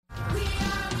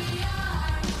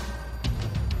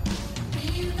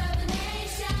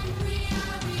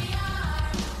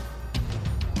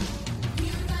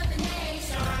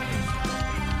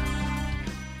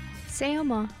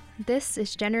Sayama, this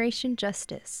is Generation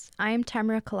Justice. I am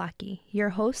Tamara Kalaki, your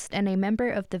host and a member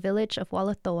of the village of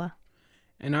Walatoa.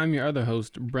 And I'm your other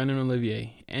host, Brennan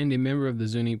Olivier, and a member of the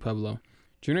Zuni Pueblo.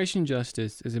 Generation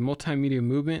Justice is a multimedia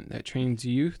movement that trains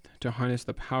youth to harness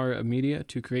the power of media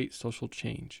to create social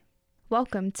change.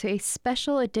 Welcome to a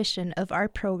special edition of our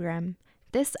program.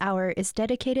 This hour is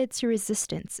dedicated to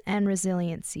resistance and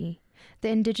resiliency. The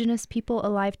indigenous people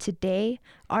alive today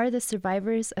are the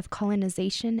survivors of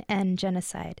colonization and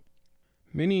genocide.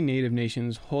 Many Native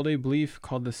nations hold a belief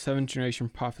called the seventh generation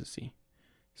prophecy.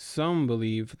 Some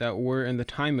believe that we're in the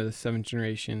time of the seventh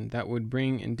generation that would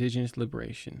bring indigenous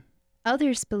liberation.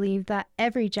 Others believe that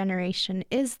every generation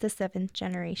is the seventh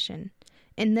generation.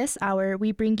 In this hour,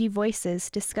 we bring you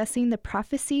voices discussing the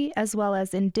prophecy as well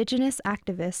as indigenous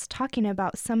activists talking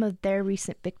about some of their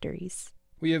recent victories.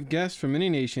 We have guests from many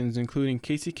nations, including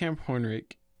Casey Camp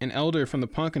Hornrick, an elder from the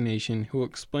Ponca Nation, who will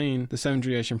explain the seventh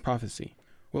generation prophecy.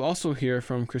 We'll also hear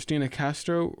from Christina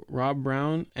Castro, Rob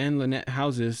Brown, and Lynette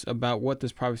Houses about what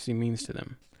this prophecy means to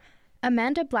them.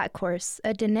 Amanda Blackhorse,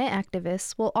 a Dene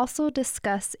activist, will also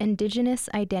discuss indigenous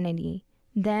identity.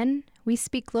 Then, we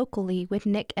speak locally with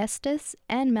Nick Estes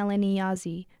and Melanie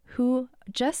Yazzie, who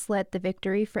just led the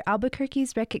victory for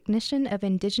Albuquerque's recognition of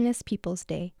Indigenous Peoples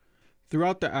Day.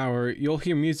 Throughout the hour, you'll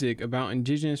hear music about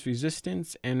indigenous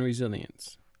resistance and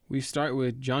resilience. We start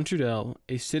with John Trudell,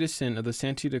 a citizen of the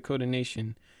Santee Dakota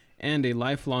Nation and a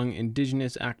lifelong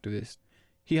indigenous activist.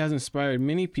 He has inspired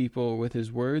many people with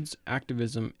his words,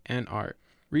 activism, and art.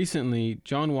 Recently,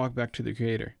 John walked back to the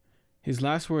Creator. His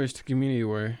last words to community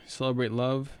were, "Celebrate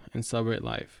love and celebrate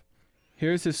life."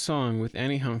 Here's his song with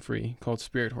Annie Humphrey called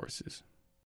Spirit Horses.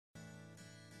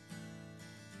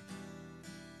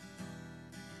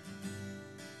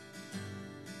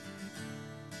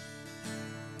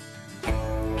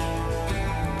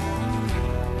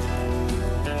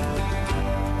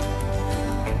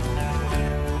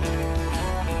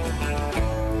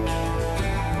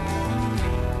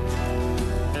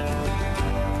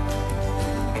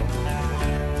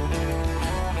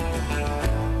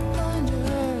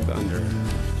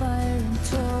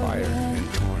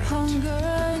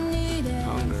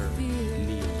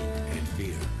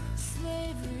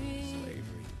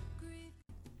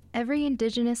 Every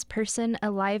indigenous person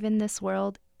alive in this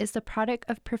world is the product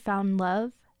of profound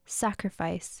love,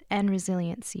 sacrifice, and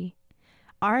resiliency.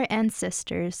 Our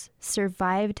ancestors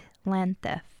survived land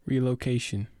theft,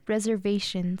 Relocation,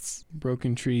 reservations,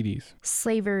 broken treaties,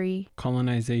 slavery,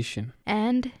 colonization,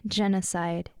 and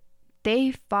genocide.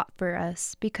 They fought for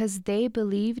us because they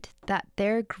believed that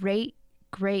their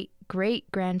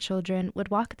great-great-great-grandchildren would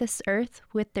walk this earth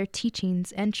with their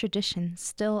teachings and traditions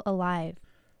still alive.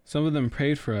 Some of them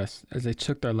prayed for us as they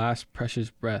took their last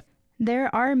precious breath. There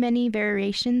are many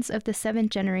variations of the seventh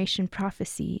generation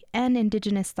prophecy and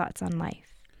indigenous thoughts on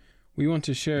life. We want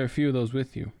to share a few of those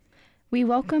with you. We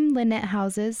welcome Lynette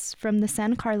Houses from the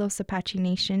San Carlos Apache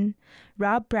Nation,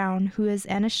 Rob Brown, who is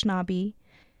Anishinaabe,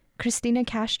 Christina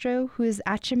Castro, who is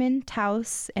Achaman,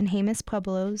 Taos, and Jemez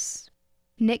Pueblos,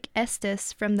 Nick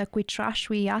Estes from the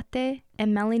Quitrashwiyate,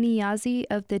 and Melanie Yazzie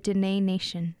of the Dene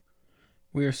Nation.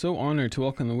 We are so honored to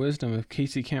welcome the wisdom of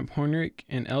Casey Camp Hornrick,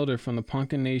 an elder from the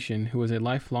Ponca Nation who was a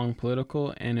lifelong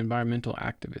political and environmental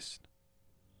activist.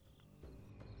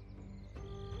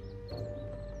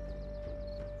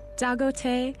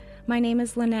 Dagote, my name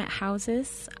is Lynette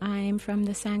Houses. I'm from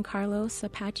the San Carlos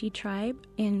Apache tribe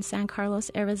in San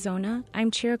Carlos, Arizona.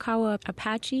 I'm Chiricahua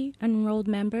Apache enrolled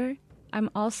member. I'm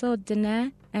also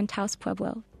Dene and Taos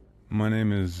Pueblo. My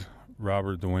name is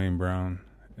Robert Dwayne Brown,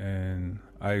 and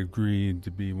I agreed to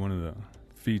be one of the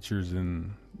features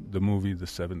in the movie The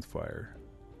Seventh Fire.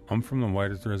 I'm from the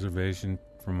White Earth Reservation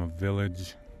from a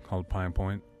village called Pine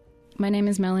Point. My name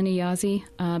is Melanie Yazzie.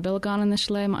 I'm one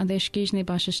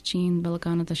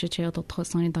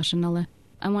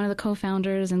of the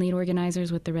co-founders and lead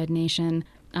organizers with the Red Nation.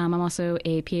 I'm also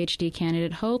a PhD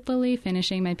candidate, hopefully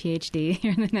finishing my PhD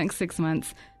here in the next 6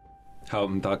 months.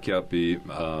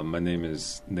 My name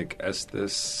is Nick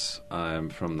Estes. I'm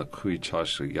from the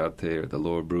Quitrashwiyate, or the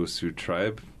Lower Brosue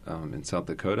tribe in South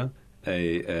Dakota.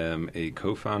 I am a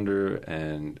co-founder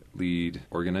and lead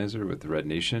organizer with the Red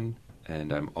Nation,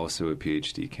 and I'm also a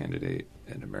PhD candidate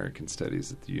in American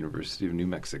Studies at the University of New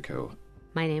Mexico.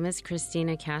 My name is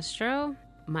Christina Castro.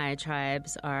 My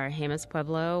tribes are Jemez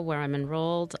Pueblo, where I'm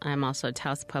enrolled. I'm also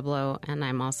Taos Pueblo, and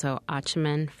I'm also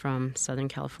Achaman from Southern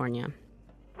California.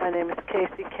 My name is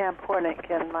Casey Camp Hornick.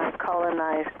 In my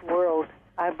colonized world,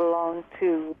 I belong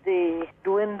to the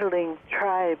dwindling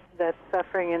tribe that's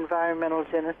suffering environmental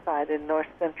genocide in north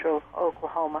central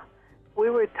Oklahoma. We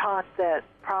were taught that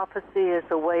prophecy is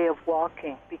a way of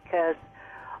walking because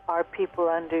our people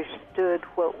understood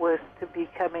what was to be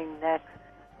coming next.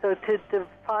 So to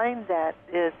define that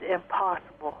is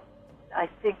impossible. I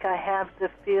think I have the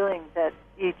feeling that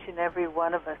each and every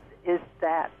one of us is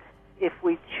that if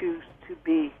we choose to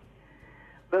be.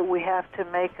 But we have to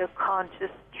make a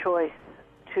conscious choice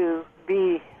to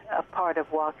be a part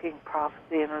of walking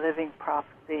prophecy and living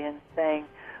prophecy and saying,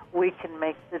 we can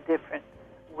make the difference.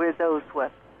 We're those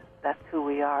ones. That's who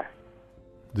we are.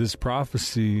 This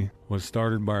prophecy was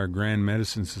started by our Grand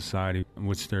Medicine Society, in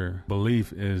which their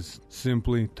belief is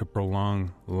simply to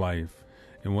prolong life.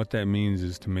 And what that means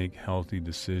is to make healthy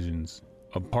decisions.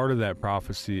 A part of that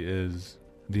prophecy is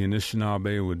the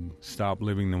Anishinaabe would stop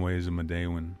living the ways of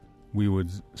Medewan. We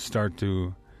would start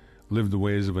to live the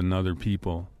ways of another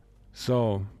people.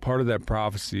 So part of that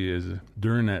prophecy is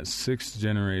during that 6th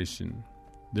generation,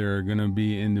 there are going to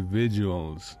be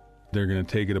individuals. They're going to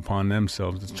take it upon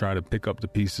themselves to try to pick up the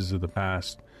pieces of the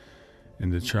past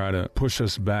and to try to push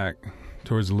us back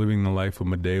towards living the life of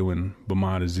Medewan,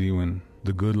 Bamada Ziwin,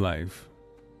 the good life.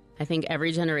 I think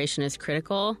every generation is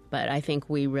critical, but I think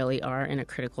we really are in a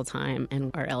critical time, and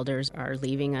our elders are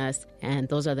leaving us, and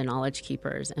those are the knowledge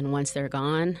keepers. And once they're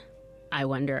gone, I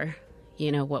wonder,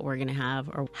 what we're going to have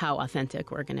or how authentic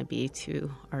we're going to be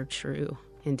to our true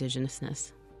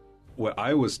indigenousness. What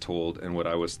I was told and what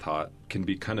I was taught can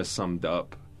be kind of summed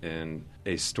up in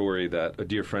a story that a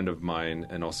dear friend of mine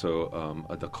and also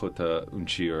a Dakota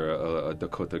Unchi, or a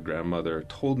Dakota grandmother,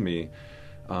 told me.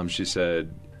 She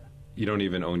said, "You don't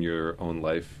even own your own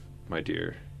life, my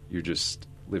dear. You're just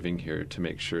living here to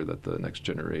make sure that the next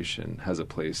generation has a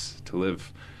place to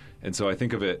live." And so I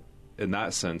think of it in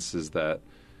that sense, is that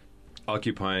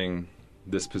occupying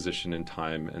this position in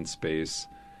time and space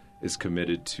is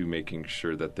committed to making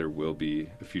sure that there will be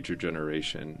a future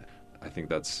generation. I think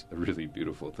that's a really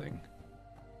beautiful thing.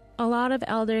 A lot of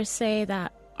elders say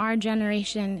that our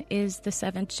generation is the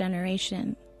 7th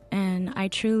generation, and I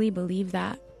truly believe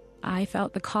that. I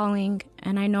felt the calling,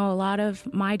 and I know a lot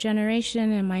of my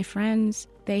generation and my friends,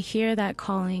 they hear that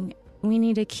calling. We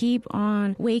need to keep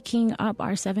on waking up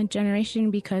our 7th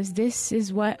generation because this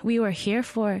is what we were here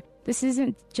for. This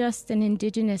isn't just an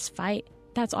indigenous fight.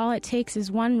 That's all it takes is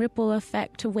one ripple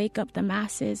effect to wake up the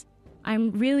masses.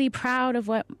 I'm really proud of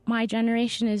what my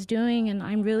generation is doing, and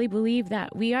I really believe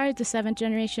that we are the 7th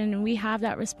generation and we have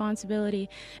that responsibility,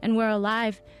 and we're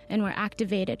alive and we're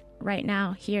activated right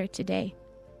now, here, today.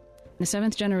 The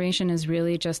 7th generation is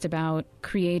really just about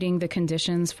creating the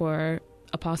conditions for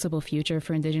a possible future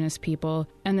for Indigenous people.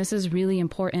 And this is really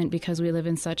important because we live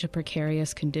in such a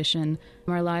precarious condition.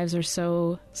 Our lives are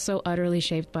so utterly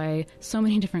shaped by so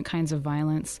many different kinds of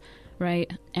violence, right?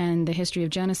 And the history of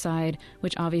genocide,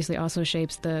 which obviously also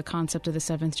shapes the concept of the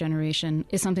 7th generation,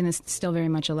 is something that's still very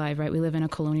much alive, right? We live in a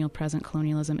colonial present.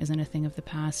 Colonialism isn't a thing of the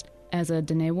past. As a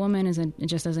Dene woman,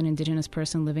 just as an Indigenous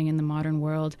person living in the modern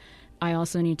world, I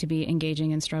also need to be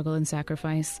engaging in struggle and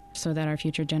sacrifice so that our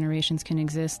future generations can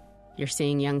exist. You're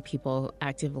seeing young people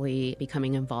actively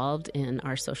becoming involved in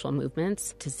our social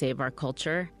movements to save our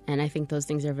culture. And I think those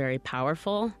things are very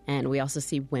powerful. And we also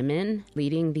see women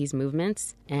leading these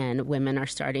movements. And women are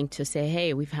starting to say,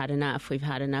 hey, we've had enough. We've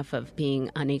had enough of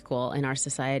being unequal in our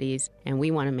societies. And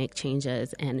we want to make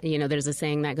changes. And, there's a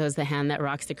saying that goes, the hand that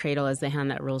rocks the cradle is the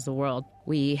hand that rules the world.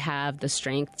 We have the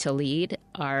strength to lead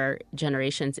our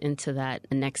generations into that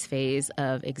next phase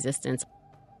of existence.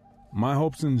 My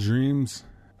hopes and dreams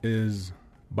is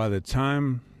by the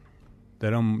time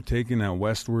that I'm taking that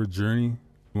westward journey,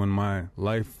 when my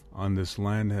life on this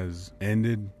land has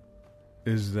ended,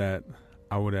 is that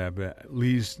I would have at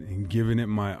least given it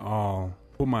my all,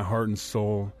 put my heart and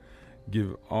soul,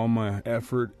 give all my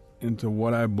effort into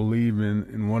what I believe in,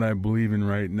 and what I believe in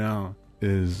right now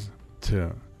is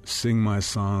to sing my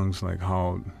songs like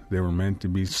how they were meant to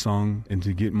be sung, and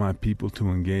to get my people to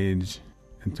engage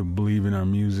and to believe in our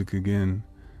music again,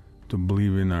 to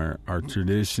believe in our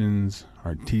traditions,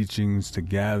 our teachings, to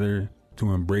gather,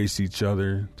 to embrace each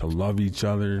other, to love each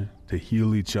other, to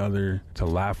heal each other, to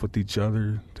laugh with each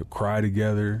other, to cry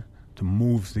together, to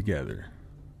move together.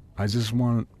 I just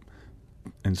want,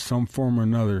 in some form or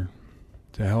another,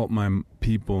 to help my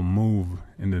people move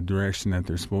in the direction that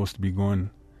they're supposed to be going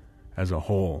as a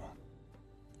whole.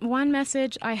 One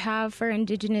message I have for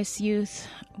Indigenous youth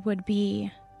would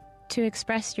be to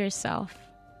express yourself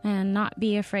and not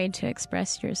be afraid to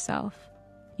express yourself.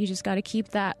 You just got to keep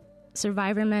that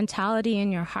survivor mentality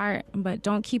in your heart, but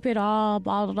don't keep it all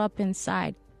bottled up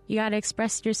inside. You got to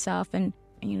express yourself, and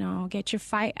get your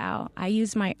fight out. I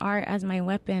use my art as my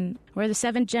weapon. We're the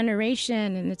 7th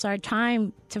generation, and it's our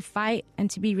time to fight and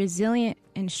to be resilient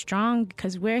and strong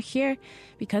because we're here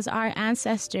because our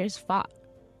ancestors fought.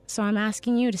 So I'm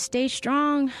asking you to stay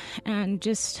strong and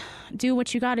just do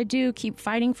what you got to do. Keep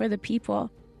fighting for the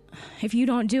people. If you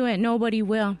don't do it, nobody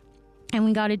will. And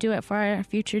we got to do it for our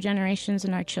future generations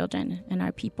and our children and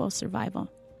our people's survival.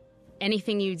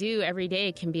 Anything you do every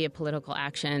day can be a political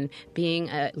action.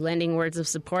 Lending words of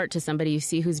support to somebody you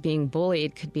see who's being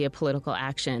bullied could be a political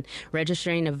action.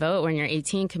 Registering to vote when you're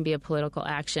 18 can be a political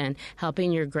action.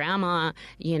 Helping your grandma,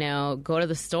 go to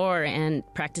the store and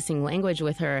practicing language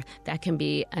with her, that can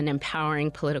be an empowering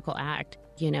political act.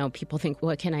 People think,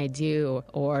 what can I do?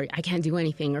 Or I can't do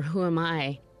anything, or who am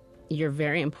I? You're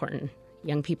very important.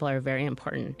 Young people are very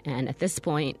important. And at this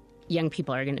point, young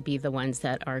people are going to be the ones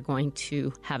that are going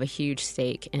to have a huge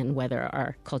stake in whether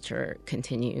our culture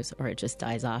continues or it just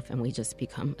dies off and we just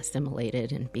become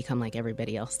assimilated and become like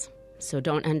everybody else. So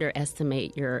don't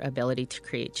underestimate your ability to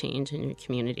create change in your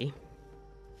community.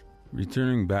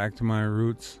 Returning back to my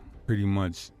roots, pretty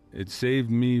much, it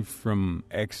saved me from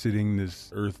exiting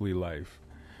this earthly life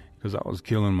because I was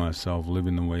killing myself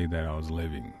living the way that I was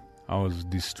living. I was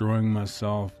destroying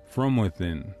myself from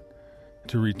within.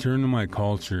 To return to my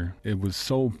culture, it was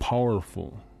so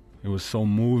powerful. It was so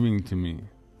moving to me.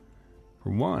 For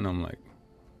one, I'm like,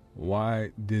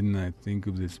 why didn't I think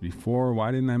of this before?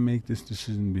 Why didn't I make this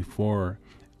decision before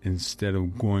instead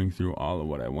of going through all of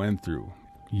what I went through?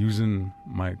 Using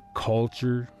my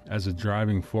culture as a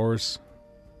driving force,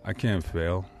 I can't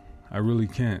fail. I really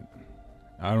can't.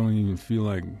 I don't even feel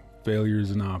like failure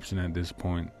is an option at this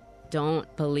point.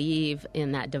 Don't believe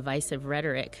in that divisive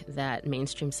rhetoric that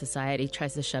mainstream society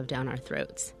tries to shove down our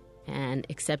throats. And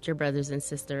accept your brothers and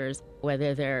sisters,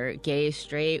 whether they're gay,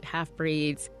 straight,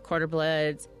 half-breeds,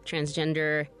 quarter-bloods,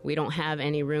 transgender. We don't have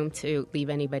any room to leave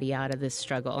anybody out of this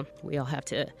struggle. We all have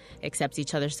to accept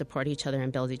each other, support each other,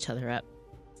 and build each other up.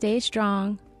 Stay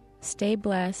strong, stay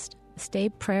blessed, stay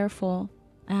prayerful,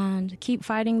 and keep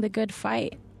fighting the good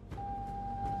fight.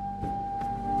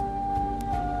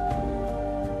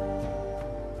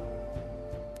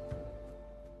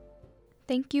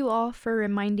 Thank you all for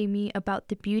reminding me about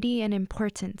the beauty and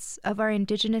importance of our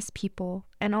Indigenous people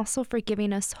and also for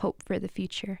giving us hope for the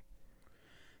future.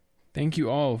 Thank you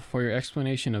all for your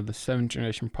explanation of the 7th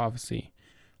generation prophecy.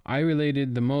 I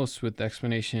related the most with the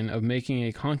explanation of making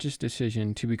a conscious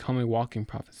decision to become a walking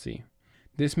prophecy.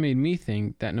 This made me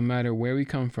think that no matter where we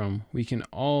come from, we can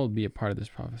all be a part of this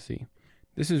prophecy.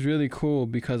 This is really cool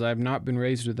because I have not been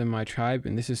raised within my tribe,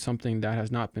 and this is something that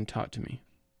has not been taught to me.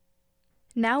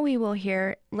 Now we will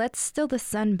hear Let's Steal the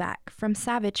Sun Back from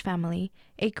Savage Family,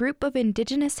 a group of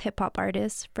Indigenous hip-hop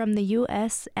artists from the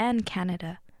U.S. and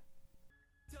Canada.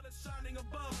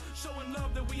 Showing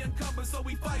love that we encumber, so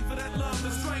we fight for that love. The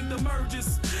strength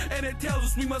emerges, and it tells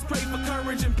us we must pray for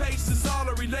courage and patience. All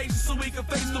our relations, so we can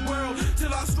face the world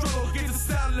till our struggle gets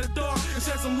us out in the dark and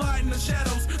shed some light in the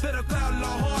shadows that are clouding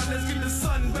our heart. Let's get the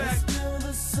sun back. Let's steal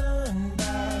the sun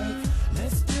back.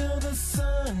 Let's steal the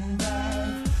sun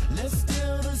back. Let's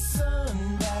steal the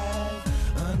sun back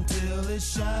until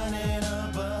it's shining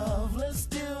above. Let's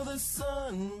steal the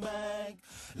sun back.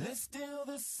 Let's steal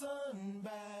the sun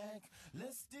back.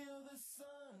 Let's steal the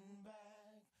sun back.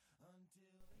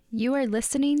 You are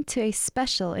listening to a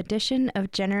special edition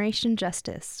of Generation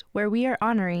Justice, where we are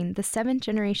honoring the 7th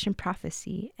generation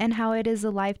prophecy and how it is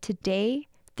alive today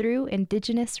through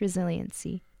Indigenous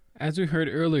resiliency. As we heard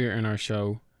earlier in our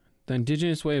show, the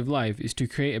Indigenous way of life is to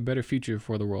create a better future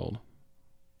for the world.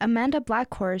 Amanda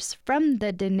Blackhorse from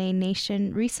the Dene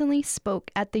Nation recently spoke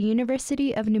at the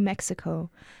University of New Mexico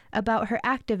about her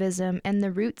activism and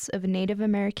the roots of Native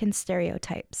American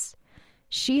stereotypes.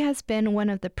 She has been one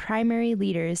of the primary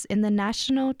leaders in the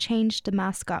National Change the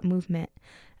Mascot movement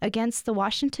against the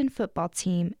Washington football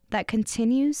team that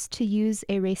continues to use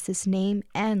a racist name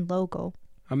and logo.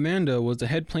 Amanda was the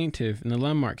head plaintiff in the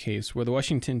Landmark case where the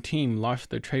Washington team lost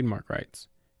their trademark rights.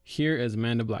 Here is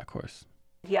Amanda Blackhorse.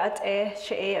 Yat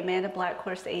she Amanda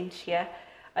Blackhorse ainshia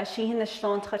a she hin the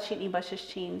shlon tachini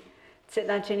bashashin sit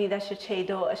na jenny da she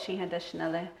do a she had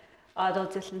dashnale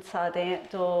adol dislan sade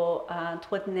do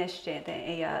twitneshte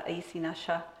de a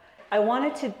sinasha. I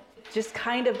wanted to just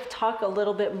kind of talk a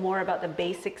little bit more about the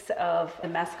basics of the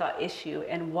mascot issue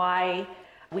and why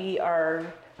we are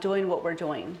doing what we're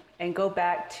doing and go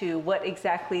back to what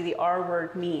exactly the R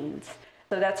word means.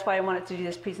 So that's why I wanted to do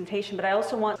this presentation, but I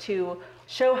also want to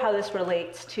show how this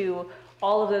relates to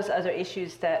all of those other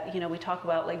issues that, we talk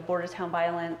about, like border town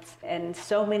violence and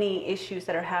so many issues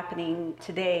that are happening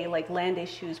today, like land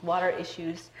issues, water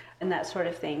issues, and that sort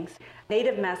of things.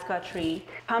 Native mascotry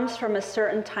comes from a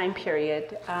certain time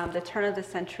period, the turn of the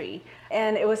century.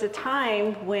 And it was a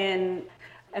time when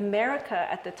America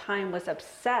at the time was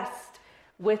obsessed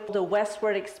with the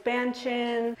westward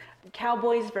expansion,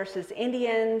 cowboys versus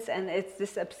Indians, and it's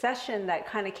this obsession that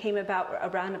kind of came about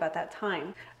around about that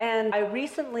time. And I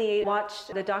recently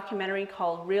watched the documentary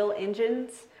called Real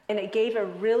Injuns, and it gave a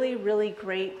really, really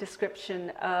great description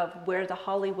of where the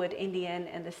Hollywood Indian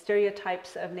and the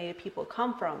stereotypes of Native people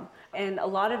come from. And a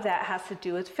lot of that has to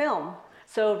do with film.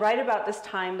 So right about this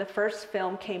time, the first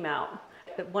film came out.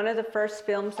 One of the first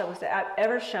films that was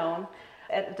ever shown,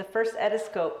 at the first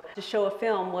Etascope to show a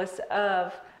film, was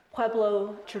of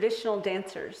Pueblo traditional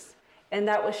dancers, and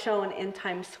that was shown in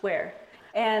Times Square.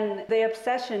 And the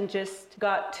obsession just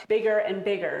got bigger and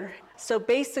bigger. So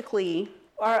basically,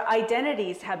 our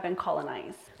identities have been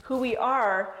colonized. Who we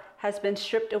are has been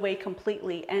stripped away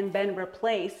completely and been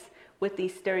replaced with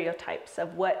these stereotypes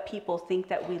of what people think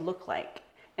that we look like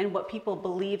and what people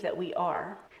believe that we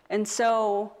are. And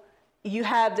so you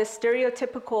have this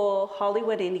stereotypical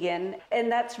Hollywood Indian,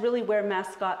 and that's really where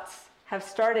mascots have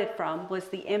started from, was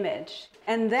the image.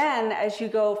 And then as you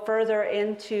go further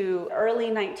into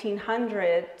early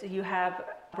 1900s, you have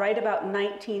right about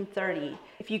 1930.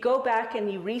 If you go back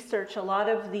and you research a lot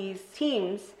of these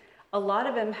teams, a lot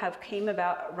of them have came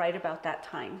about right about that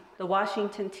time. The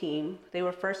Washington team, they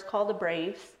were first called the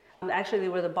Braves. Actually, they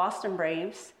were the Boston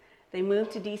Braves. They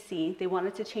moved to DC. They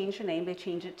wanted to change their name. They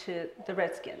changed it to the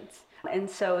Redskins. And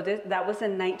so that was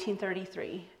in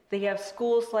 1933. They have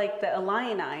schools like the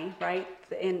Illini, right,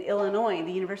 in Illinois.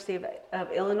 The University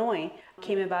of Illinois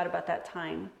came about that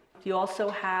time. You also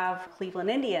have Cleveland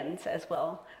Indians as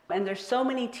well. And there's so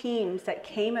many teams that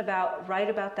came about right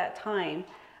about that time.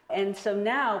 And so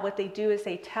now what they do is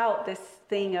they tout this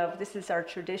thing of, this is our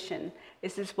tradition.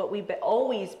 This is what we've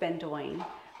always been doing.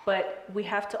 But we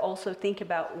have to also think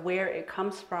about where it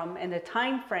comes from and the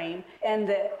time frame and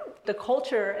the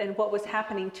culture and what was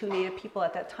happening to Native people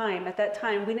at that time. At that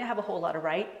time, we didn't have a whole lot of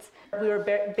rights. We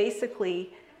were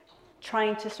basically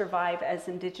trying to survive as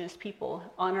indigenous people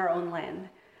on our own land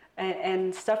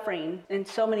and suffering in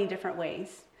so many different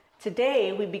ways.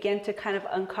 Today, we begin to kind of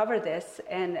uncover this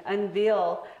and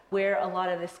unveil where a lot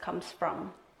of this comes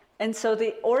from. And so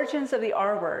the origins of the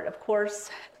R word, of course,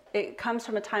 it comes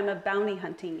from a time of bounty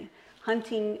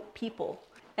hunting people.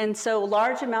 And so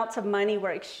large amounts of money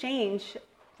were exchanged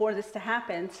for this to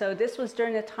happen. So this was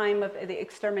during the time of the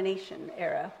extermination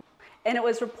era. And it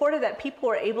was reported that people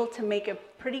were able to make a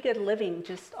pretty good living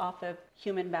just off of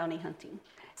human bounty hunting.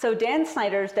 So Dan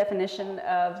Snyder's definition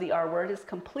of the R word is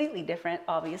completely different,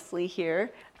 obviously,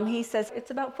 here. He says it's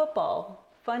about football.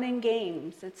 Fun and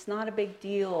games. It's not a big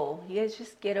deal. You guys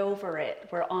just get over it.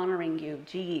 We're honoring you.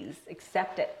 Geez,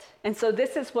 accept it. And so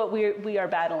this is what we are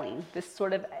battling, this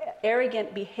sort of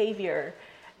arrogant behavior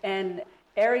and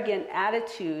arrogant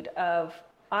attitude of,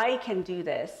 I can do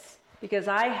this because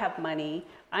I have money.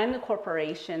 I'm the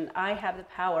corporation. I have the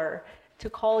power to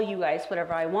call you guys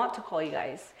whatever I want to call you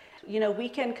guys. We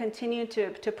can continue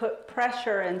to put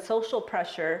pressure and social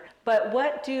pressure, but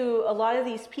what do a lot of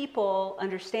these people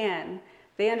understand?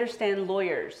 They understand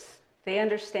lawyers. They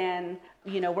understand,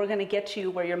 we're going to get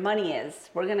you where your money is.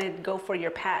 We're going to go for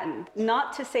your patent.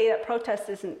 Not to say that protest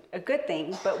isn't a good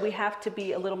thing, but we have to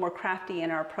be a little more crafty in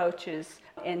our approaches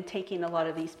in taking a lot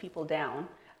of these people down.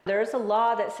 There is a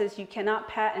law that says you cannot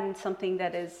patent something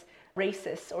that is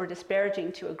racist or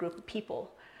disparaging to a group of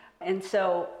people. And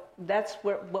so that's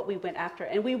what we went after.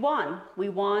 And we won. We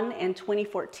won in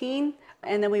 2014,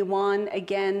 and then we won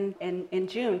again in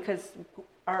June, because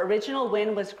our original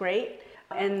win was great,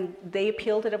 and they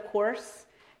appealed it, of course,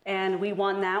 and we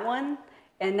won that one,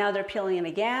 and now they're appealing it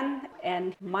again.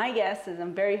 And my guess is,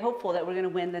 I'm very hopeful that we're going to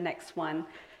win the next one.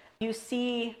 You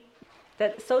see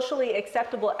that socially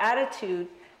acceptable attitude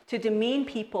to demean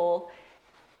people,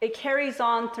 it carries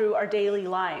on through our daily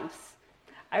lives.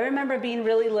 I remember being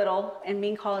really little and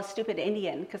being called a stupid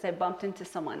Indian because I bumped into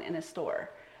someone in a store.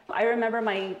 I remember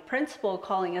my principal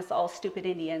calling us all stupid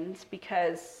Indians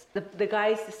because the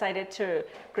guys decided to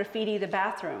graffiti the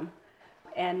bathroom.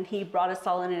 And he brought us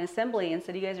all in an assembly and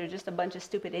said, you guys are just a bunch of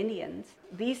stupid Indians.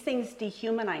 These things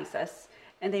dehumanize us,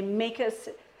 and they make us,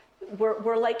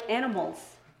 we're like animals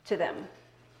to them.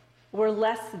 We're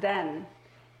less than.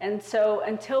 And so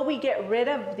until we get rid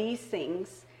of these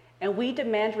things, and we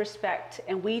demand respect,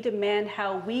 and we demand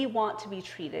how we want to be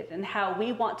treated and how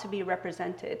we want to be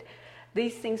represented,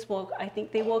 these things I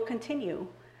think they will continue.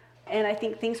 And I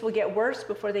think things will get worse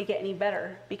before they get any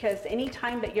better, because any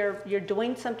time that you're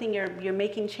doing something, you're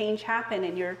making change happen,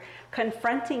 and you're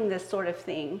confronting this sort of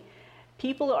thing,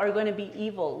 people are going to be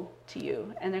evil to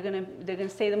you, and they're going to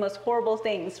say the most horrible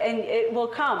things, and it will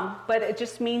come. But it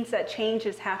just means that change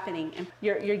is happening, and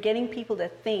you're getting people to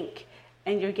think,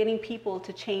 and you're getting people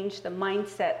to change the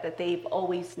mindset that they've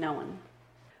always known.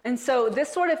 And so this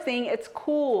sort of thing, it's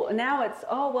cool. Now it's,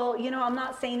 oh well, I'm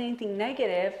not saying anything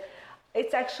negative.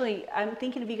 It's actually, I'm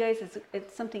thinking of you guys as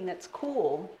it's something that's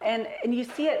cool. And you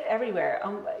see it everywhere.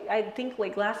 I think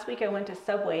like last week I went to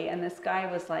Subway and this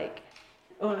guy was like,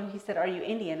 he said, "Are you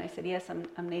Indian?" I said, "Yes,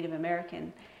 I'm Native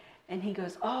American." And he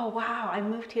goes, "Oh, wow, I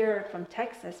moved here from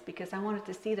Texas because I wanted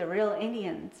to see the real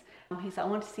Indians." He said, "I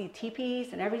want to see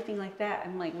teepees and everything like that."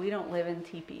 I'm like, we don't live in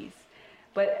teepees.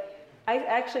 But I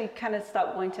actually kind of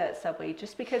stopped going to that Subway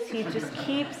just because he just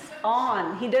keeps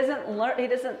on. He doesn't learn. He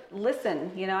doesn't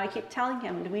listen. I keep telling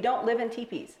him we don't live in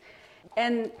teepees.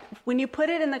 And when you put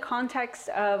it in the context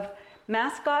of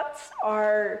mascots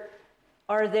are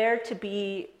there to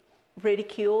be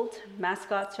ridiculed.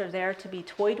 Mascots are there to be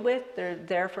toyed with. They're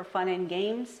there for fun and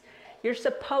games. You're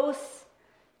supposed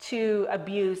to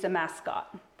abuse a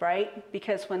mascot, right?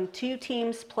 Because when two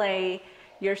teams play,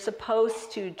 you're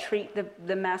supposed to treat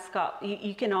the mascot.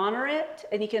 You can honor it,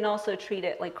 and you can also treat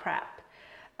it like crap.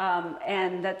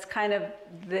 And that's kind of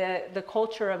the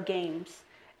culture of games.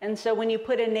 And so when you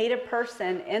put a Native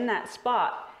person in that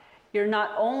spot, you're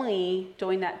not only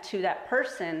doing that to that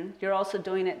person, you're also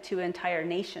doing it to entire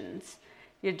nations.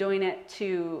 You're doing it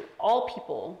to all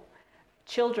people,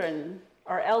 children,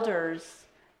 our elders,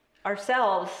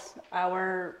 ourselves,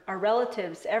 our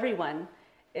relatives, everyone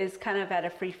is kind of at a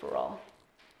free-for-all.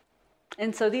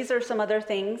 And so these are some other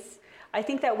things I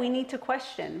think that we need to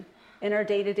question in our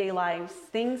day-to-day lives,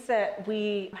 things that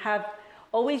we have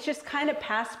always just kind of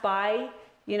passed by.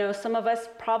 Some of us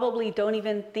probably don't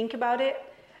even think about it.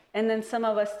 And then some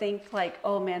of us think like,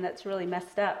 oh man, that's really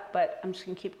messed up, but I'm just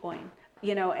gonna keep going,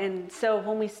 And so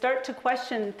when we start to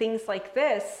question things like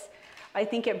this, I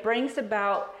think it brings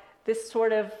about this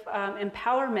sort of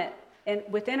empowerment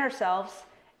within ourselves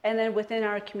and then within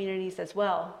our communities as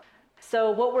well.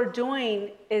 So what we're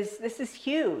doing this is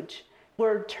huge.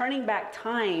 We're turning back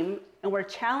time and we're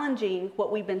challenging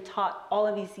what we've been taught all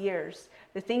of these years.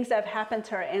 The things that have happened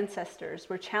to our ancestors,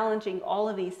 we're challenging all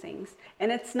of these things.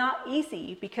 And it's not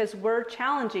easy because we're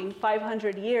challenging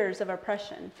 500 years of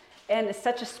oppression. And it's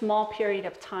such a small period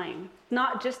of time.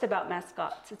 Not just about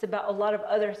mascots, it's about a lot of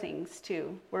other things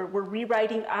too. We're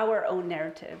rewriting our own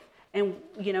narrative. And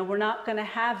we're not gonna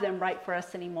have them write for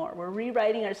us anymore. We're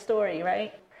rewriting our story,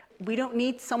 right? We don't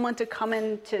need someone to come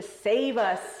in to save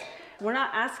us. We're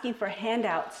not asking for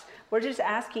handouts. We're just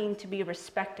asking to be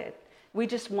respected. We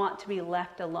just want to be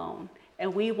left alone,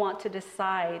 and we want to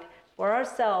decide for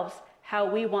ourselves how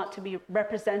we want to be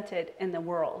represented in the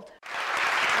world.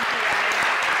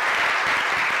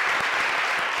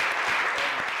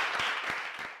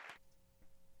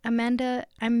 Amanda,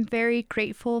 I'm very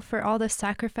grateful for all the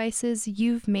sacrifices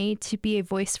you've made to be a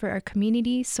voice for our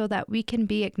community so that we can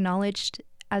be acknowledged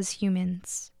as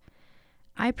humans.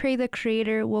 I pray the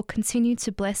Creator will continue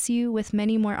to bless you with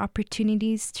many more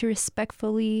opportunities to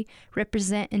respectfully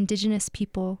represent Indigenous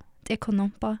people.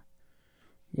 Tekonompa.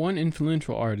 One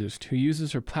influential artist who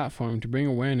uses her platform to bring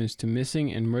awareness to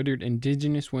missing and murdered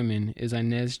Indigenous women is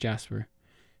Inez Jasper.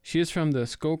 She is from the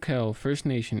Squamish First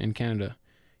Nation in Canada.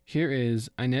 Here is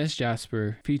Inez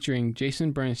Jasper featuring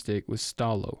Jason Burnstick with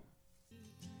Stallo.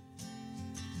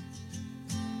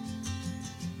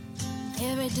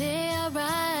 Every day I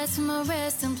rise from my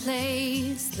resting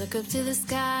place, look up to the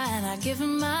sky and I give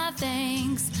him my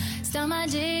thanks. Start my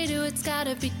day to it's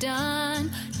gotta be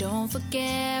done. Don't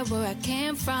forget where I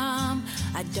came from.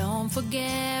 I don't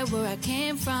forget where I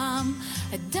came from.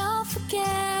 I don't forget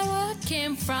where I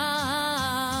came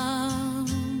from.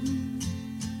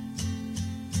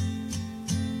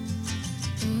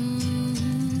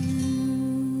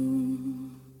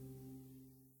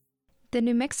 The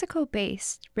New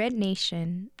Mexico-based Red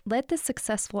Nation led the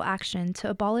successful action to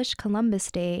abolish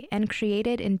Columbus Day and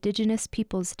created Indigenous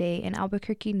Peoples Day in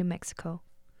Albuquerque, New Mexico.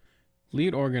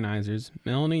 Lead organizers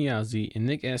Melanie Yazzie and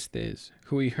Nick Estes,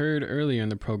 who we heard earlier in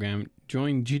the program,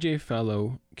 joined GJ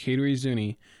fellow Kateri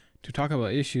Zuni to talk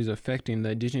about issues affecting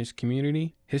the Indigenous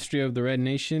community, history of the Red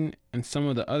Nation, and some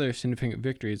of the other significant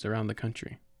victories around the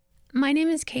country. My name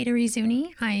is Kateri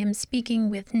Zuni. I am speaking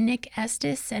with Nick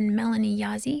Estes and Melanie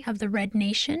Yazzie of the Red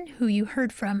Nation, who you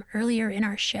heard from earlier in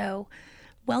our show.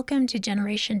 Welcome to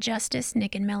Generation Justice,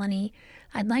 Nick and Melanie.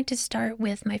 I'd like to start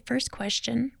with my first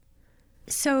question.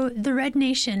 So the Red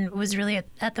Nation was really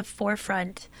at the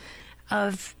forefront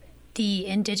of the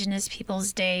Indigenous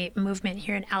Peoples Day movement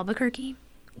here in Albuquerque.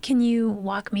 Can you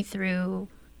walk me through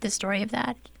the story of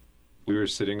that? We were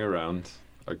sitting around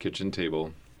our kitchen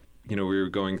table. We were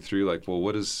going through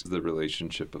what is the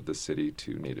relationship of the city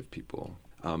to Native people?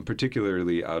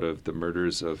 Particularly out of the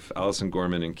murders of Allison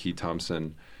Gorman and Key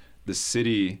Thompson, the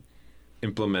city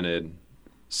implemented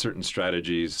certain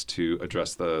strategies to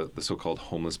address the so-called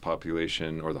homeless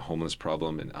population or the homeless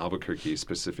problem in Albuquerque,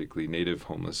 specifically Native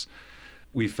homeless.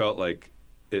 We felt like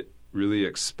it really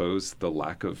exposed the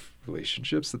lack of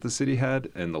relationships that the city had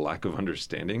and the lack of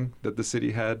understanding that the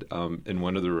city had. In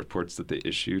one of the reports that they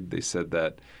issued, they said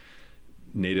that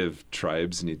Native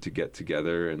tribes need to get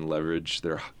together and leverage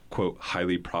their, quote,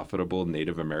 highly profitable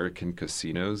Native American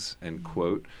casinos, end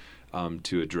quote,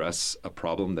 to address a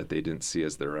problem that they didn't see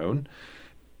as their own.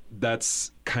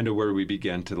 That's kind of where we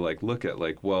began to look at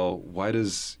why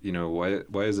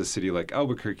is a city like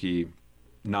Albuquerque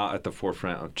not at the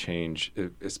forefront of change,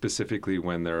 specifically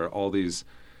when there are all these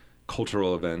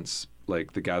cultural events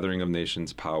like the Gathering of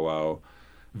Nations powwow,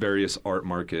 various art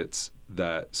markets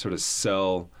that sort of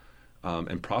sell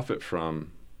and profit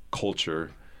from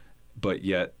culture, but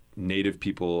yet Native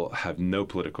people have no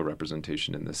political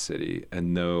representation in this city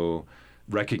and no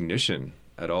recognition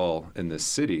at all in this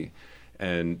city.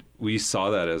 And we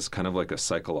saw that as kind of like a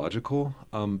psychological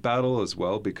battle as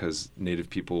well, because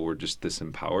Native people were just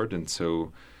disempowered. And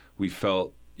so we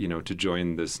felt, to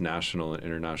join this national and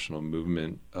international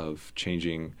movement of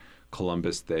changing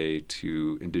Columbus Day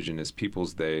to Indigenous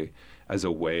Peoples Day as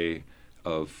a way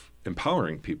of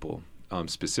empowering people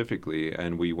specifically.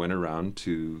 And we went around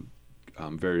to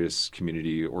various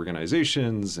community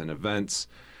organizations and events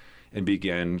and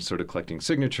began sort of collecting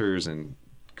signatures and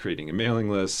creating a mailing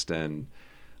list. And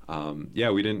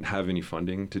we didn't have any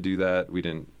funding to do that. We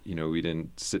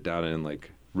didn't sit down and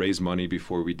raise money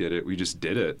before we did it. We just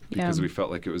did it because we felt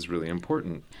like it was really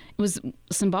important. It was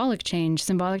symbolic change.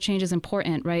 Symbolic change is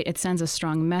important, right? It sends a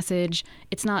strong message.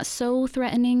 It's not so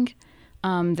threatening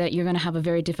that you're going to have a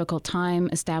very difficult time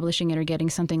establishing it or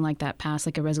getting something like that passed,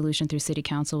 like a resolution through City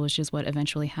Council, which is what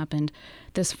eventually happened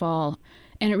this fall.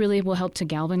 And it really will help to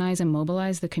galvanize and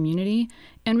mobilize the community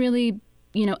and really,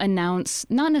 announce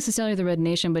not necessarily the Red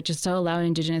Nation, but just to allow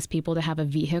Indigenous people to have a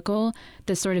vehicle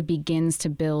that sort of begins to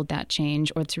build that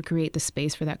change or to create the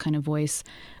space for that kind of voice.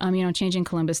 Changing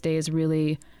Columbus Day is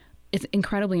really, it's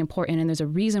incredibly important, and there's a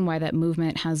reason why that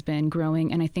movement has been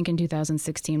growing. And I think in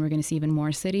 2016, we're going to see even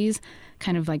more cities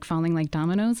kind of falling like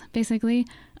dominoes, basically.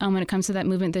 When it comes to that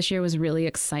movement this year, was really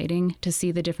exciting to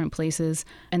see the different places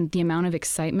and the amount of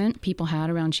excitement people had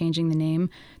around changing the name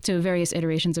to various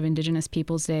iterations of Indigenous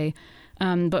Peoples Day.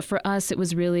 But for us, it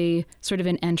was really sort of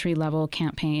an entry-level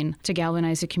campaign to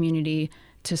galvanize the community,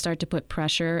 to start to put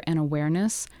pressure and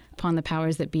awareness upon the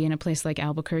powers that be in a place like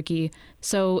Albuquerque.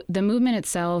 So the movement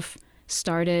itself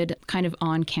started kind of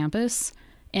on campus,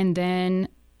 and then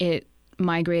it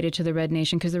migrated to the Red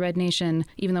Nation, because the Red Nation,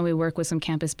 even though we work with some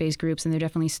campus-based groups and there are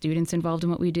definitely students involved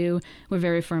in what we do, we're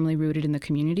very firmly rooted in the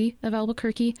community of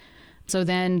Albuquerque. So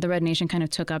then the Red Nation kind of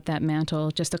took up that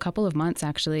mantle just a couple of months,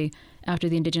 actually, after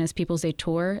the Indigenous Peoples Day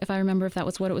tour, if I remember if that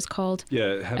was what it was called,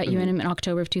 it happened at UNM in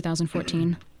October of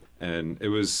 2014. And it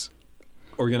was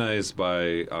organized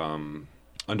by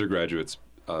undergraduates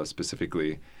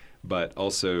specifically, but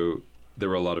also there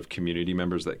were a lot of community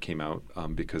members that came out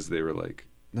because they were like,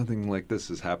 nothing like this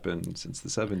has happened since the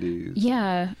 70s.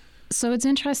 Yeah. So it's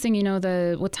interesting,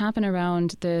 what's happened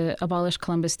around the Abolish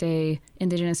Columbus Day,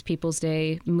 Indigenous Peoples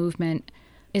Day movement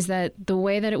is that the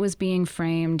way that it was being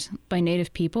framed by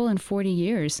Native people in 40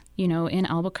 years, in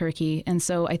Albuquerque. And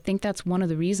so I think that's one of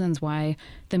the reasons why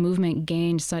the movement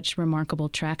gained such remarkable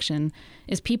traction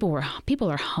is people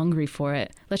are hungry for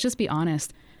it. Let's just be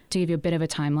honest. To give you a bit of a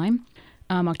timeline,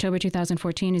 October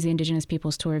 2014 is the Indigenous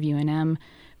Peoples Tour of UNM.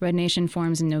 Red Nation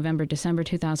forms in December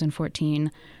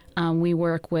 2014. We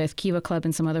work with Kiva Club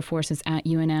and some other forces at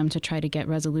UNM to try to get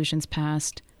resolutions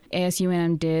passed.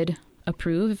 ASUNM did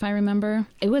approve, if I remember.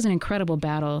 It was an incredible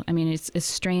battle. I mean, it's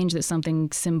strange that something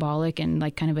symbolic and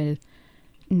kind of a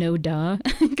no-duh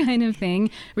kind of thing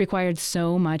required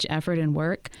so much effort and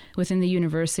work within the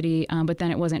university, but then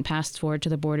it wasn't passed forward to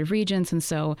the Board of Regents, and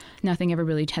so nothing ever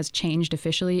really has changed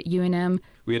officially at UNM.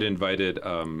 We had invited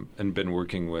and been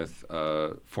working with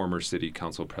former City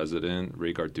Council President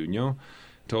Ray Garduño.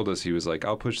 Told us, he was like,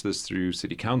 I'll push this through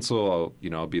City Council,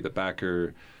 I'll be the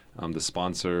backer, the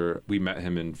sponsor. We met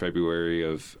him in February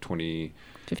of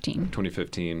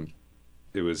 2015.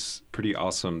 It was pretty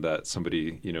awesome that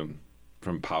somebody,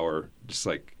 from power just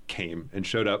came and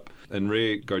showed up. And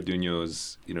Ray Garduño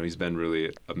is, he's been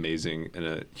really amazing and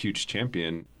a huge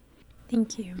champion.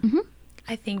 Thank you. Mm-hmm.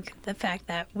 I think the fact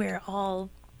that we're all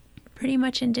pretty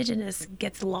much indigenous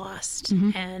gets lost.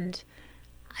 And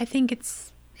I think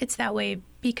it's that way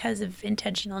because of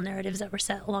intentional narratives that were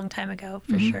set a long time ago,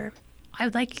 for sure. I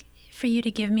would like for you to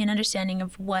give me an understanding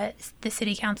of what the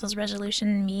City Council's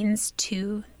resolution means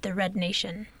to the Red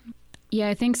Nation. Yeah,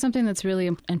 I think something that's really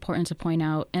important to point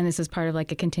out, and this is part of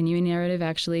like a continuing narrative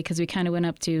actually, because we kind of went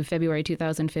up to February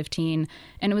 2015,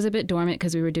 and it was a bit dormant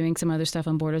because we were doing some other stuff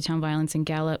on border town violence in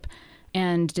Gallup,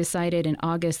 and decided in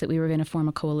August that we were going to form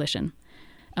a coalition.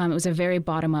 It was a very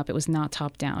bottom up. It was not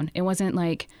top down. It wasn't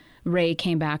like Ray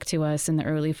came back to us in the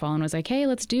early fall and was like, hey,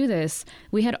 let's do this.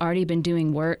 We had already been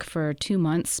doing work for 2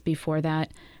 months before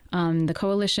that. The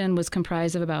coalition was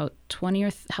comprised of about 20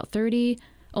 or 30,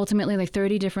 ultimately like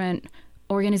 30 different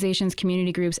organizations,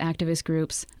 community groups, activist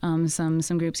groups,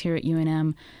 some groups here at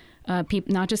UNM,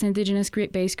 not just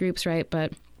indigenous-based groups, right,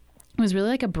 but it was really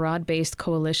like a broad-based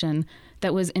coalition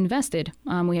that was invested.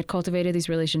 We had cultivated these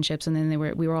relationships, and then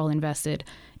we were all invested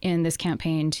in this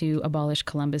campaign to abolish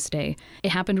Columbus Day. It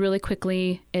happened really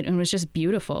quickly. It was just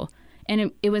beautiful.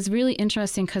 And it was really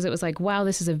interesting because it was like, wow,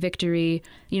 this is a victory.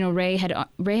 You know, Ray had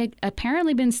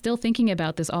apparently been still thinking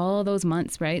about this all those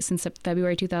months, right, since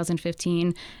February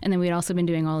 2015. And then we had also been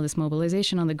doing all of this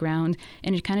mobilization on the ground.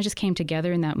 And it kind of just came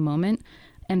together in that moment.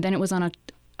 And then it was on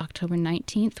October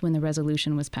 19th when the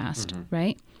resolution was passed,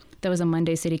 right? That was a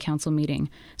Monday City Council meeting.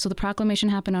 So the proclamation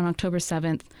happened on October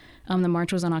 7th. The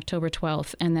march was on October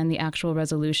 12th. And then the actual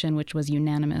resolution, which was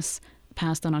unanimous,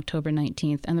 passed on October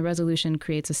 19th. And the resolution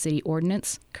creates a city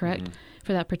ordinance, correct,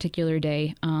 for that particular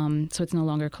day. So it's no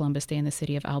longer Columbus Day in the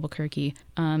city of Albuquerque.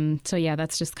 So yeah,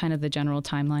 that's just kind of the general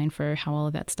timeline for how all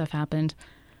of that stuff happened.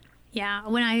 Yeah,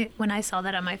 when I saw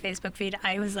that on my Facebook feed,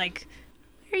 I was like,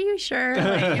 are you sure?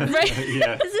 Like,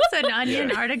 Yeah. is this an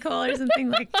Onion article or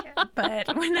something like that?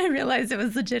 But when I realized it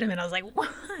was legitimate, I was like, what?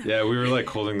 Yeah, we were like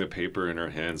holding the paper in our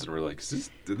hands and we're like, does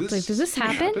this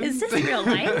happen? Is this real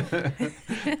life?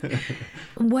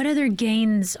 What other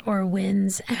gains or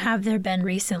wins have there been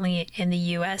recently in the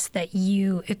U.S. that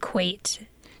you equate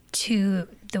to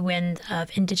the win of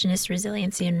Indigenous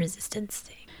resiliency and resistance?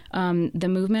 The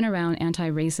movement around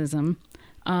anti-racism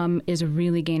is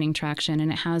really gaining traction,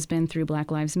 and it has been through Black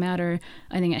Lives Matter.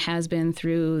 I think it has been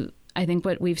through, I think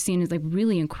what we've seen is like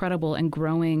really incredible and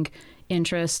growing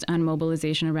interest and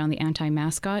mobilization around the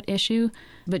anti-mascot issue.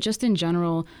 But just in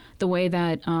general, the way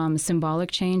that symbolic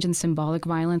change and symbolic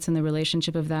violence and the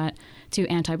relationship of that to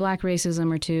anti-Black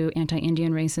racism or to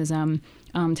anti-Indian racism,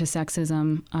 to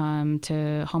sexism,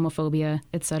 to homophobia,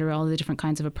 et cetera, all the different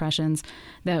kinds of oppressions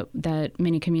that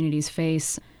many communities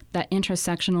face, that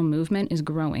intersectional movement is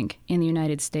growing in the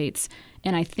United States.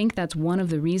 And I think that's one of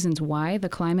the reasons why the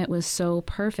climate was so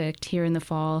perfect here in the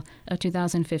fall of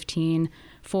 2015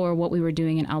 for what we were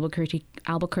doing in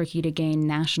Albuquerque to gain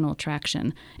national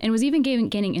traction. And it was even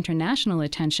gaining international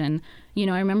attention. You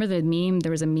know, I remember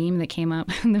there was a meme that came up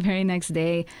the very next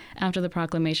day after the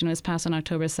proclamation was passed on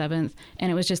October 7th. And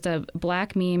it was just a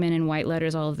black meme and in white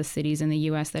letters all of the cities in the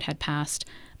U.S. that had passed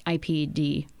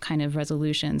IPD kind of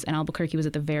resolutions, and Albuquerque was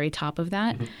at the very top of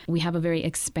that. We have a very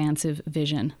expansive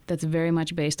vision that's very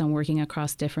much based on working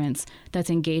across difference,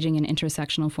 that's engaging in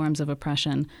intersectional forms of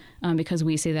oppression, because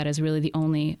we see that as really the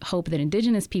only hope that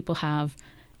Indigenous people have,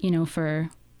 you know, for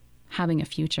having a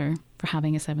future, for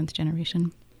having a seventh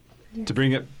generation. To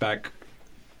bring it back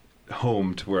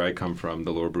home to where I come from,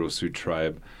 the Lower Brule-Sioux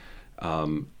tribe,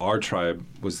 our tribe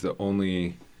was the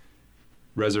only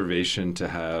reservation to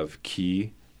have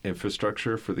key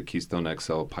infrastructure for the Keystone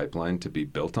XL pipeline to be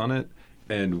built on it.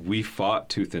 And we fought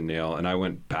tooth and nail. And I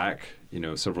went back, you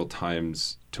know, several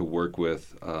times to work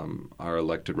with our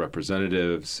elected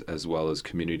representatives as well as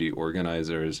community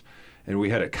organizers. And we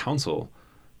had a council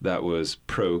that was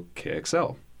pro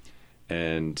KXL.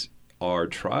 And our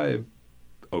tribe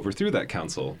overthrew that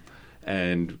council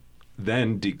and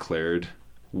then declared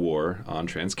war on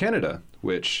TransCanada,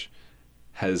 which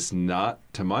has not,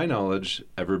 to my knowledge,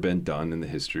 ever been done in the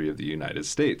history of the United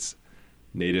States.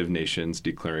 Native nations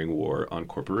declaring war on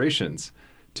corporations.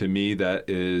 To me, that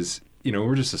is, you know,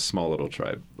 we're just a small little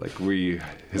tribe. Like we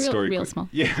historically... Real small.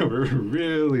 Yeah, we're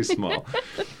really small.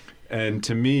 And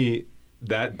to me,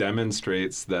 that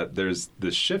demonstrates that there's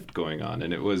this shift going on.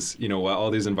 And it was, you know, while all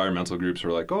these environmental groups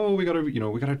were like, oh, we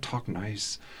gotta talk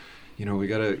nice. You know, we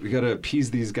gotta appease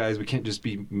these guys. We can't just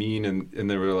be mean. And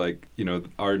they were like, you know,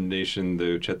 our nation,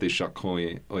 the Ochete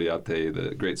Shakoi Oyate,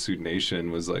 the Great Sioux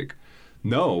Nation, was like,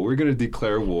 no, we're gonna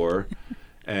declare war,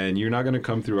 and you're not gonna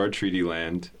come through our treaty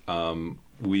land.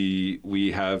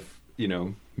 We have, you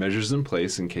know, measures in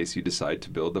place in case you decide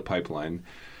to build the pipeline.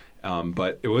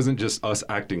 But it wasn't just us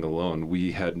acting alone.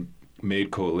 We had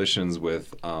made coalitions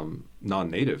with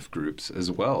non-native groups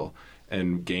as well,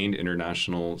 and gained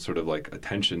international sort of like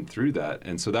attention through that.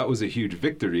 And so that was a huge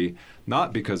victory,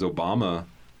 not because Obama,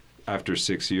 after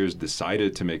 6 years,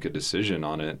 decided to make a decision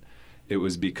on it. It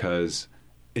was because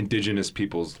indigenous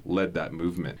peoples led that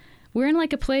movement. We're in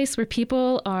like a place where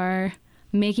people are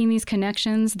making these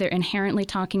connections. They're inherently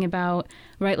talking about,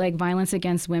 right, like violence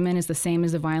against women is the same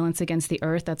as the violence against the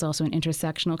earth. That's also an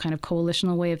intersectional kind of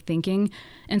coalitional way of thinking.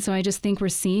 And so I just think we're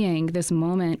seeing this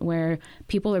moment where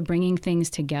people are bringing things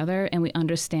together, and we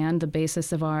understand the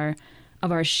basis of our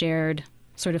shared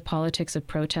sort of politics of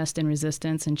protest and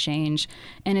resistance and change.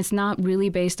 And it's not really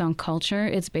based on culture.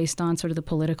 It's based on sort of the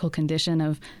political condition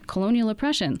of colonial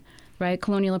oppression. Right,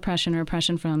 colonial oppression or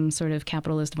oppression from sort of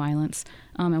capitalist violence,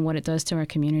 and what it does to our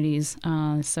communities.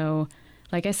 So,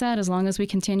 like I said, as long as we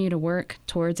continue to work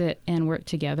towards it and work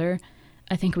together,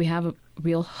 I think we have a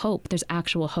real hope. There's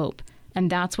actual hope. And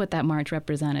that's what that march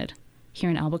represented. Here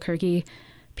in Albuquerque,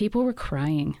 people were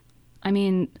crying. I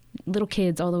mean, little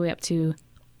kids all the way up to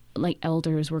like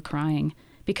elders were crying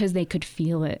because they could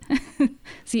feel it.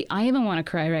 See, I even want to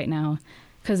cry right now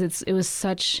because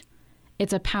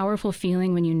it's a powerful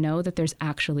feeling when you know that there's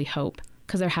actually hope,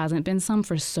 because there hasn't been some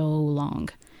for so long.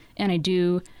 And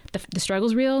the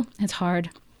struggle's real. It's hard.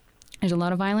 There's a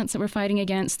lot of violence that we're fighting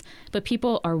against, but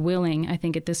people are willing, I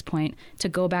think at this point, to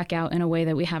go back out in a way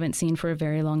that we haven't seen for a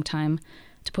very long time,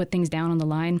 to put things down on the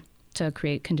line, to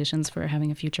create conditions for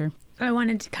having a future. I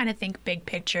wanted to kind of think big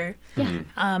picture,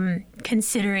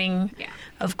 considering,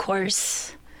 of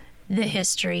course, the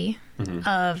history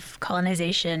of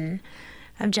colonization,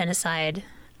 of genocide,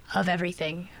 of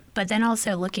everything, but then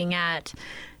also looking at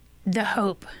the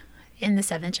hope in the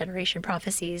seventh generation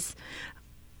prophecies.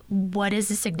 What is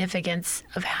the significance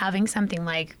of having something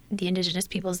like the Indigenous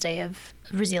Peoples Day of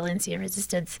Resiliency and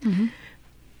Resistance?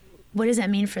 What does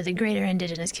that mean for the greater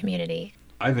Indigenous community?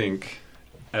 I think,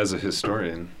 as a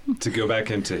historian, to go back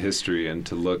into history and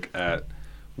to look at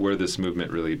where this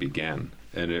movement really began.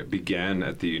 And it began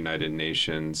at the United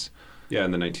Nations,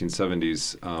 in the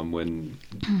 1970s, when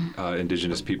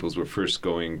indigenous peoples were first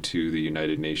going to the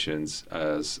United Nations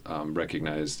as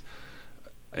recognized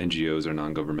NGOs or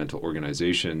non-governmental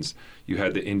organizations. You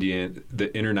had the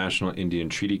International Indian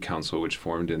Treaty Council, which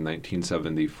formed in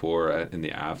 1974 in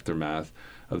the aftermath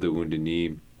of the Wounded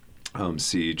Knee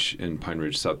siege in Pine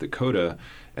Ridge, South Dakota,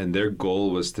 and their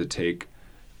goal was to take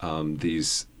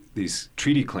these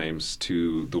treaty claims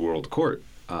to the World Court.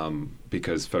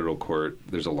 Because federal court,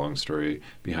 there's a long story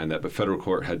behind that, but federal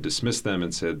court had dismissed them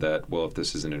and said that, well, if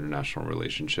this is an international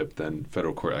relationship, then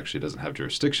federal court actually doesn't have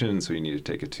jurisdiction, so you need to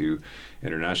take it to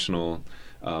international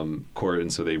court.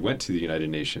 And so they went to the United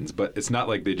Nations. But it's not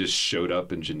like they just showed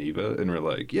up in Geneva and were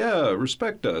like, yeah,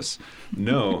 respect us.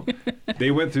 No,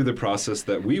 they went through the process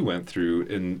that we went through,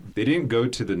 and they didn't go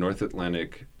to the North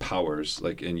Atlantic powers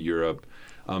like in Europe.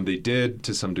 They did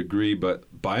to some degree, but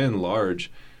by and large,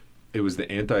 it was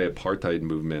the anti-apartheid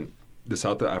movement, the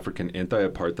South African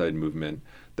anti-apartheid movement,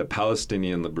 the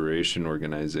Palestinian Liberation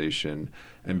Organization,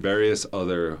 and various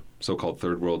other so-called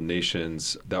third world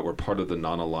nations that were part of the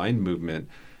non-aligned movement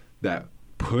that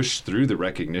pushed through the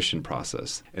recognition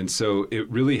process. And so it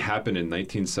really happened in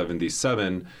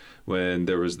 1977 when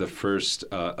there was the first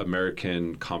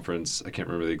American conference. I can't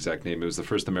remember the exact name. It was the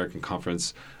first American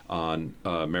conference on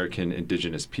American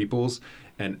indigenous peoples.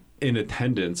 And in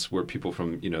attendance were people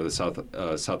from, the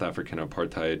South African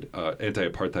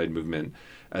anti-apartheid movement,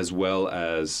 as well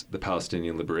as the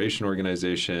Palestinian Liberation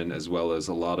Organization, as well as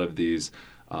a lot of these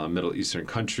Middle Eastern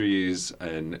countries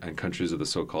and countries of the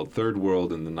so-called Third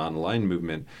World and the non-aligned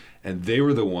movement. And they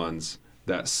were the ones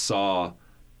that saw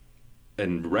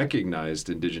and recognized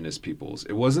indigenous peoples.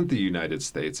 It wasn't the United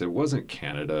States. It wasn't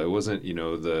Canada. It wasn't,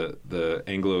 the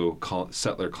Anglo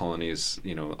settler colonies,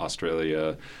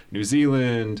 Australia, New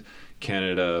Zealand,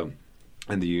 Canada,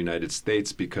 and the United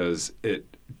States, because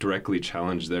it directly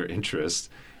challenged their interest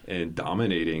in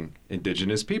dominating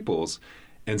indigenous peoples.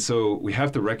 And so we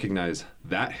have to recognize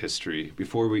that history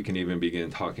before we can even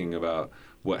begin talking about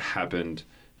what happened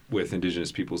with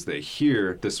Indigenous Peoples Day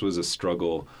here. This was a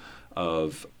struggle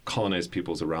of colonized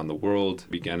peoples around the world.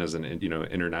 It began as an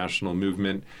international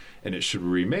movement, and it should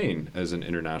remain as an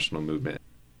international movement.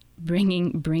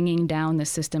 Bringing down the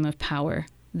system of power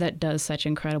that does such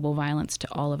incredible violence to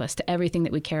all of us, to everything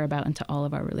that we care about, and to all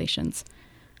of our relations,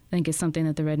 I think is something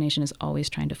that the Red Nation is always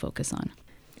trying to focus on.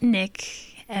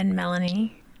 Nick and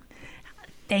Melanie,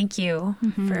 thank you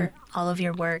for all of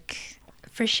your work,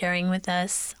 for sharing with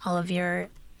us all of your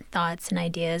thoughts and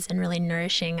ideas, and really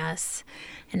nourishing us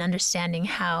and understanding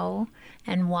how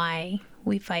and why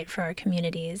we fight for our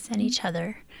communities and each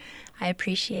other. I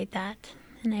appreciate that,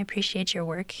 and I appreciate your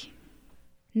work.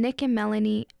 Nick and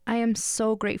Melanie, I am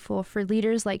so grateful for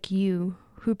leaders like you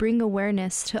who bring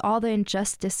awareness to all the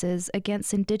injustices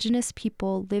against Indigenous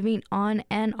people living on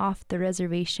and off the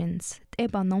reservations.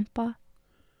 Eba nompa.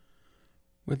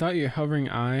 Without your hovering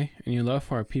eye and your love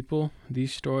for our people,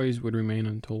 these stories would remain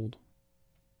untold.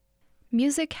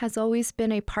 Music has always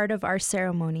been a part of our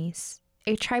ceremonies.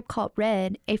 A tribe called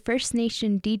Red, a First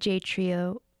Nation DJ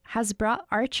trio, has brought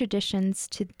our traditions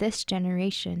to this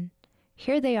generation.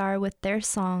 Here they are with their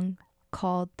song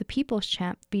called The People's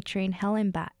Champ featuring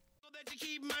Helen Bat.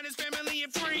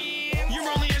 You're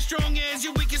only as strong as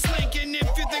your weakest link, and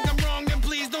if you think I'm wrong, then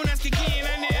please don't ask again.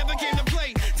 I never came to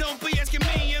play. Don't be asking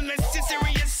me unless you're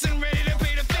serious and ready to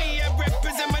pay the fee. I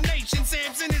represent my nation.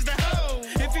 Samson is the hoe.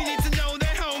 If you need to know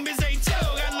that home is a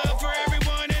toe, got love for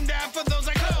everyone and die for those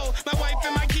I call. My wife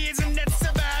and my kids, and that's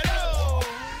about all.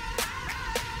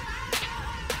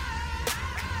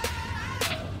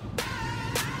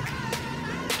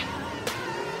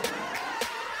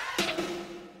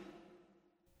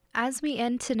 As we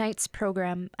end tonight's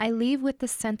program, I leave with a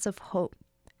sense of hope.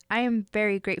 I am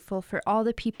very grateful for all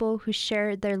the people who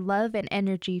share their love and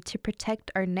energy to protect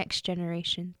our next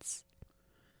generations.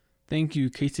 Thank you,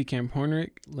 Casey Camp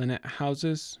Hornick, Lynette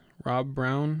Houses, Rob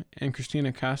Brown, and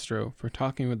Christina Castro for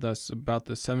talking with us about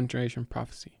the 7th Generation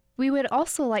Prophecy. We would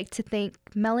also like to thank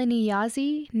Melanie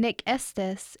Yazzie, Nick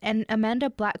Estes, and Amanda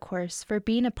Blackhorse for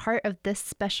being a part of this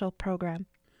special program.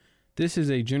 This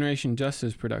is a Generation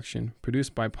Justice production,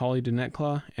 produced by Polly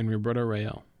Denetclaw and Roberta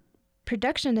Rael.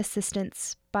 Production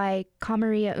assistance by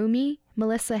Kamaria Umi,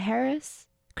 Melissa Harris,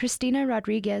 Christina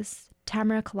Rodriguez,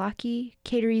 Tamara Kalaki,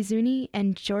 Kateri Zuni,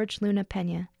 and George Luna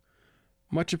Pena.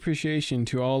 Much appreciation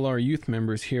to all our youth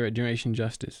members here at Generation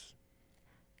Justice.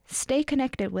 Stay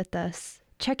connected with us.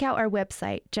 Check out our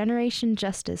website,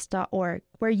 generationjustice.org,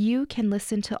 where you can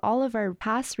listen to all of our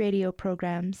past radio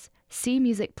programs, see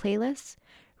music playlists,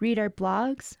 read our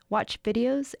blogs, watch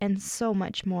videos, and so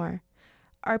much more.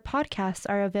 Our podcasts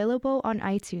are available on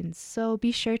iTunes, so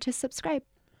be sure to subscribe.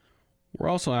 We're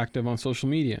also active on social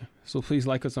media, so please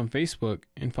like us on Facebook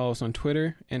and follow us on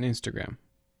Twitter and Instagram.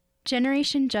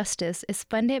 Generation Justice is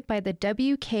funded by the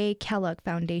W.K. Kellogg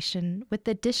Foundation with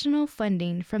additional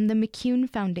funding from the McCune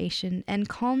Foundation and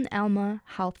Calm Alma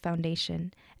Health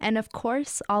Foundation, and of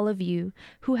course, all of you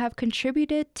who have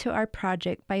contributed to our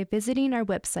project by visiting our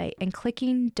website and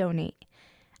clicking Donate.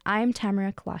 I'm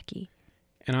Tamara Kalaki.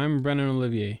 And I'm Brennan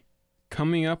Olivier.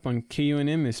 Coming up on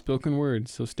KUNM is Spoken Word,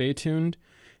 so stay tuned.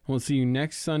 We'll see you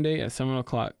next Sunday at 7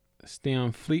 o'clock. Stay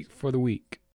on fleek for the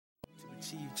week. To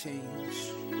achieve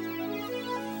change,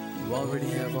 you already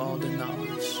have all the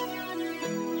knowledge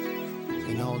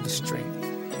and all the strength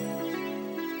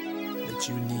that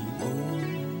you need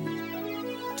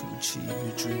to achieve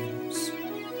your dreams.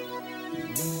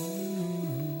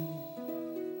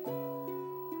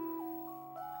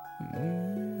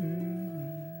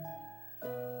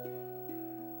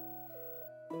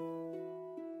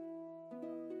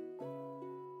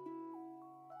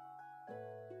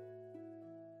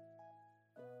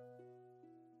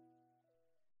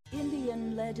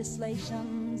 Indian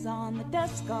legislation's on the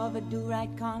desk of a do-right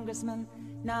congressman.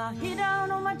 Now, he don't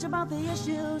know much about the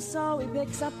issue, so he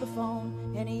picks up the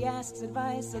phone and he asks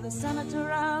advice of the senator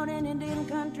out in Indian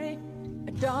country,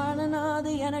 a darling of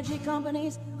the energy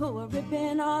companies who are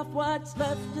ripping off what's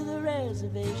left of the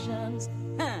reservations.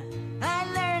 I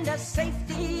learned a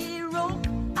safety rope